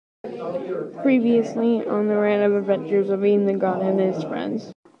Previously on the random adventures of Ian the God and his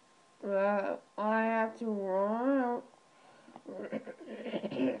friends. I have to run.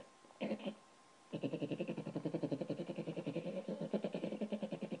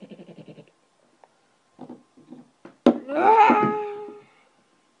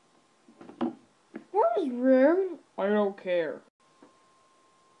 That was rude. I don't care.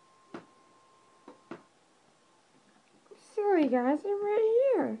 Sorry guys, I'm right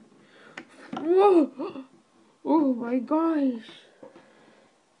here. Whoa! Oh my gosh!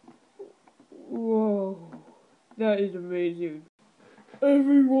 Whoa! That is amazing.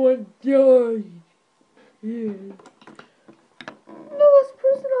 Everyone died. Yeah. Lowest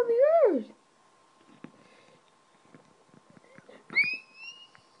person on the earth.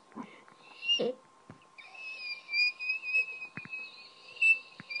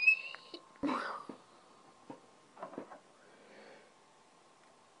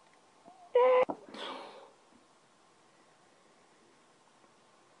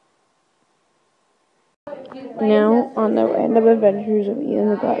 Now on the random adventures of Ian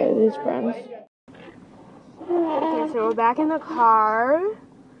the God and his friends. Okay, so we're back in the car.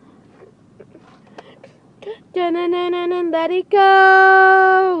 Let it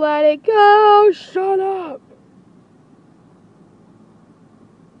go! Let it go! Shut up!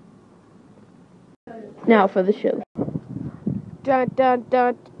 Now for the show. Dun dun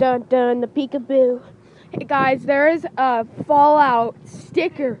dun dun dun, the peekaboo. Hey guys, there is a Fallout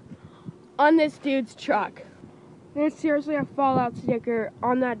sticker on this dude's truck. There's seriously a Fallout sticker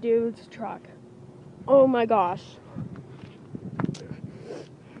on that dude's truck. Oh my gosh.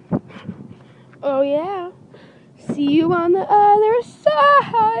 Oh yeah. See you on the other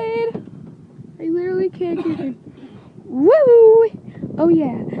side. I literally can't get it. Woo! Oh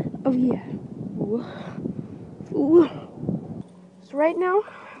yeah. Oh yeah. Woo. Woo. So right now,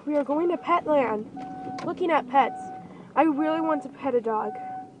 we are going to Petland, looking at pets. I really want to pet a dog.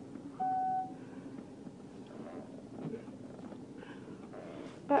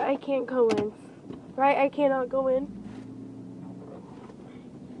 But I can't go in. Right? I cannot go in.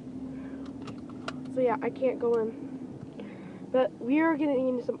 So yeah, I can't go in. But we are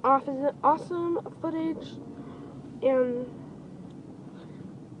getting some awesome footage and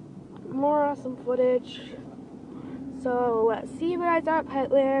more awesome footage. So let's see you guys at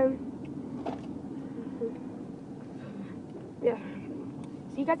Petland. Yeah.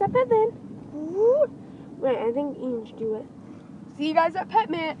 See you guys at Petland. Woo. Wait, I think Ian should do it. See you guys at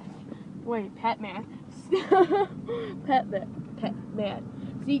Petman. Wait, Petman. Petman.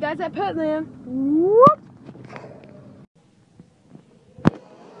 See you guys at Petland. Whoop.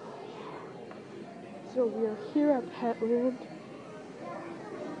 So we are here at Petland.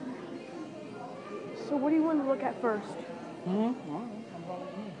 So what do you want to look at first?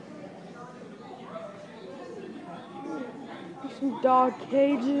 Some dog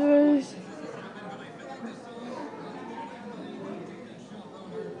cages.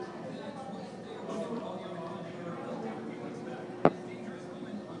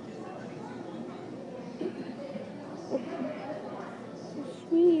 So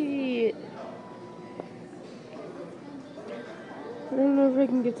sweet. I don't know if I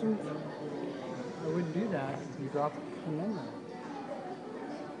can get some. I wouldn't do that. You drop them in there.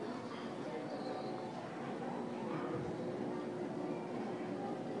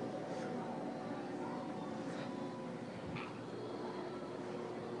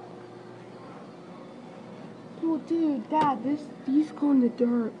 Oh, dude, Dad, these go in the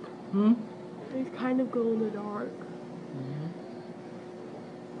dark. Hmm? These kind of go in the dark.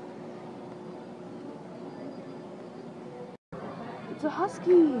 It's a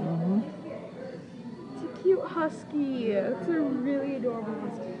husky. It's a cute husky. It's a really adorable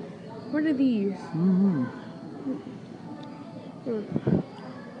husky. What are these?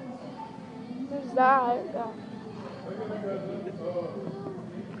 There's that.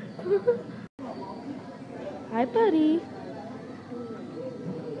 Hi, buddy.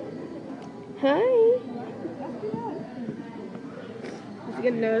 Hi. Is he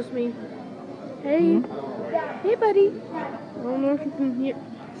gonna notice me? Hey. Hey, buddy. I don't know if you can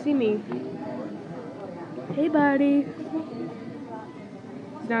see me. Hey, buddy.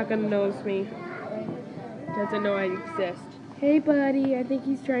 He's not gonna notice me. Doesn't know I exist. Hey, buddy. I think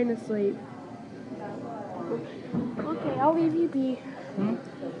he's trying to sleep. Okay, I'll leave you be.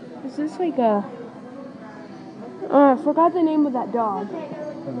 Is this like a... I forgot the name of that dog.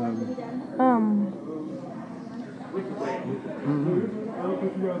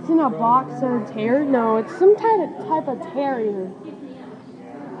 It's in a box of terrier. No, it's some type of terrier.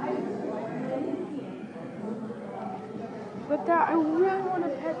 But I really want to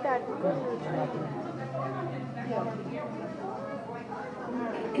pet that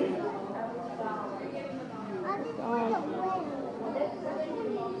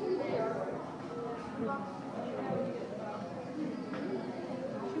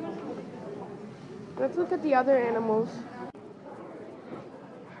Let's look at the other animals.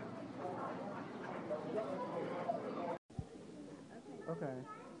 Okay.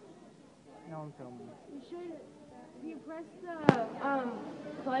 Now I'm filming. You should, if you press the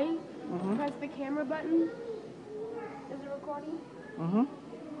play, press the camera button. Is it recording? Mm-hmm.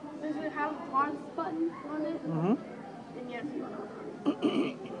 Does it have a pause button on it? Mm-hmm. Then yes, you are.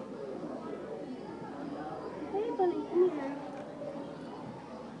 Hey, buddy, come here.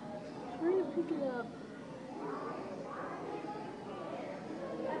 Try to pick it up.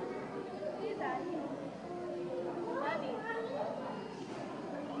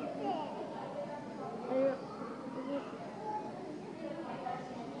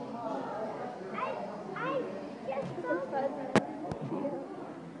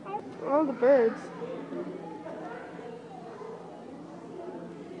 All the birds.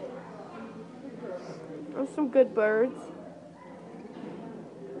 There's some good birds.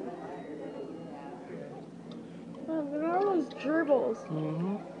 Oh, look at all those gerbils.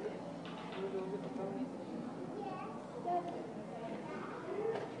 Mm-hmm.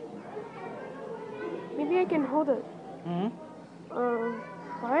 Maybe I can hold it. Mm-hmm.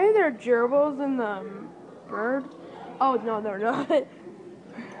 Why are there gerbils in the bird? Oh, no, they're not.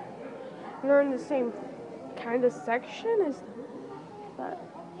 They're in the same kind of section as that.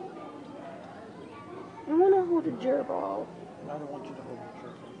 I want to hold a gerbil. I don't want you to hold the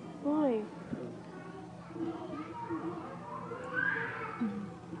shirt. Why?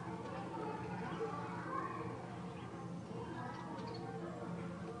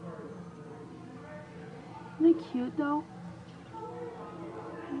 Isn't they cute though?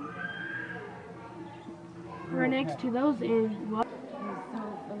 Right next to those is what?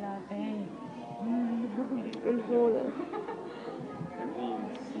 And hold it.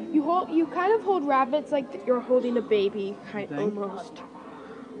 You kind of hold rabbits like you're holding a baby, almost.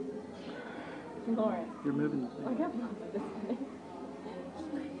 You're moving the thing.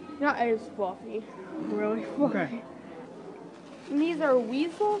 Not as fluffy. Really fluffy. Okay. And these are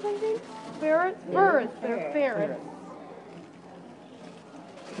weasels, I think? Ferrets? Birds. They're ferrets.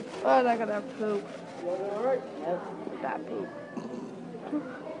 Oh, look at that poop. That poop.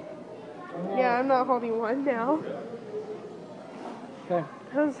 Yeah, I'm not holding one now. Okay.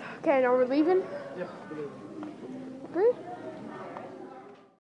 Okay, now we're leaving? Yep. Okay.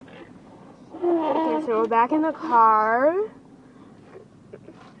 Okay, so we're back in the car.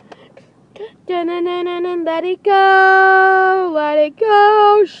 Dun-dun-dun-dun-dun, let it go! Let it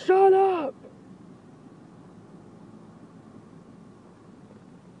go! Shut up!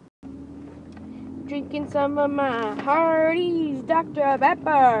 Drinking some of my Hardee's Dr.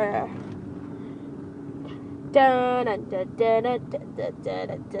 Pepper. Dun dun dun dun dun dun dun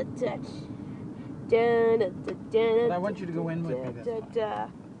dun dun. But I want you to go in with me this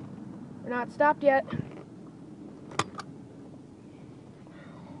time. We're not stopped yet.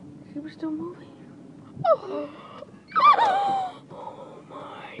 See, we're still moving. Oh, oh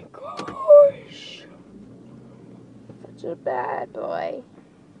my gosh. Such a bad boy.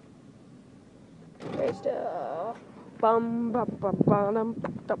 Okay, still. Bum bum bum bum bum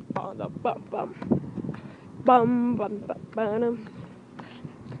bum bum bum bum bum bum bum bum bum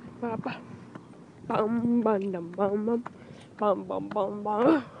bum bum bum bum bum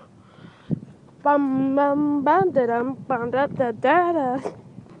bum. Bum bum bum da dum bum da da da da.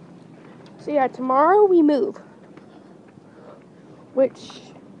 So yeah, tomorrow we move, which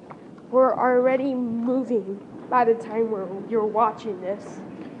we're already moving by the time you're watching this,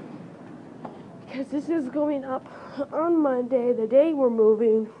 because this is going up on Monday, the day we're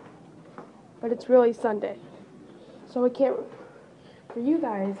moving, but it's really Sunday, so we can't. For you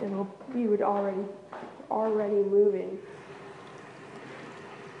guys, we would already moving.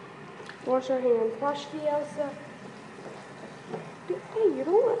 Wash our hands. Wash the Elsa. Hey, you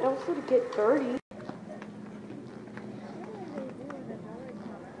don't want Elsa to get dirty.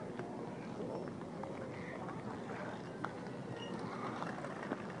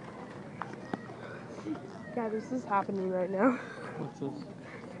 Yeah, this is happening right now. What's this?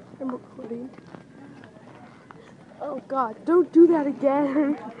 I'm recording. Oh God, don't do that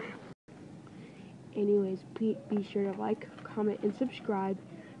again. Anyways, be sure to like, comment, and subscribe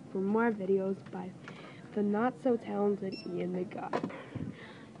for more videos by the not-so-talented Ian the God.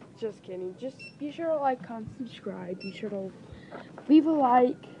 Just kidding. Just be sure to like, comment, subscribe. Be sure to leave a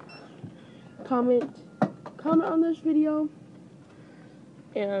like, comment on this video.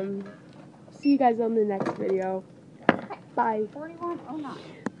 And see you guys on the next video. Bye. 4109.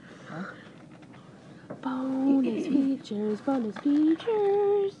 Bonus features, bonus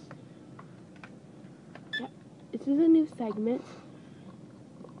features. Yeah, this is a new segment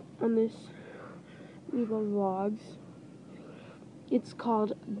on this Amiibo vlogs. It's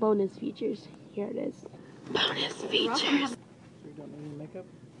called bonus features. Here it is. Bonus features. So you don't need any makeup?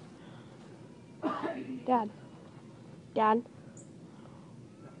 Dad. Dad.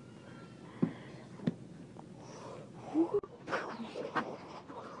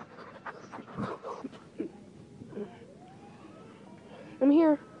 I'm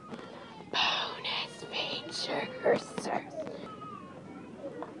here. Bonus features.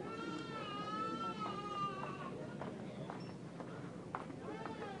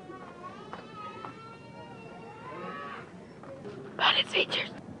 Bonus features.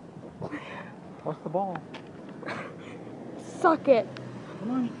 What's the ball? Suck it.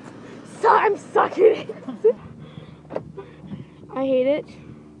 Come on. I'm sucking it. I hate it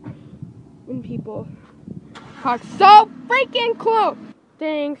when people talk so freaking close.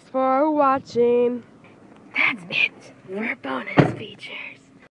 Thanks for watching. That's it for bonus features.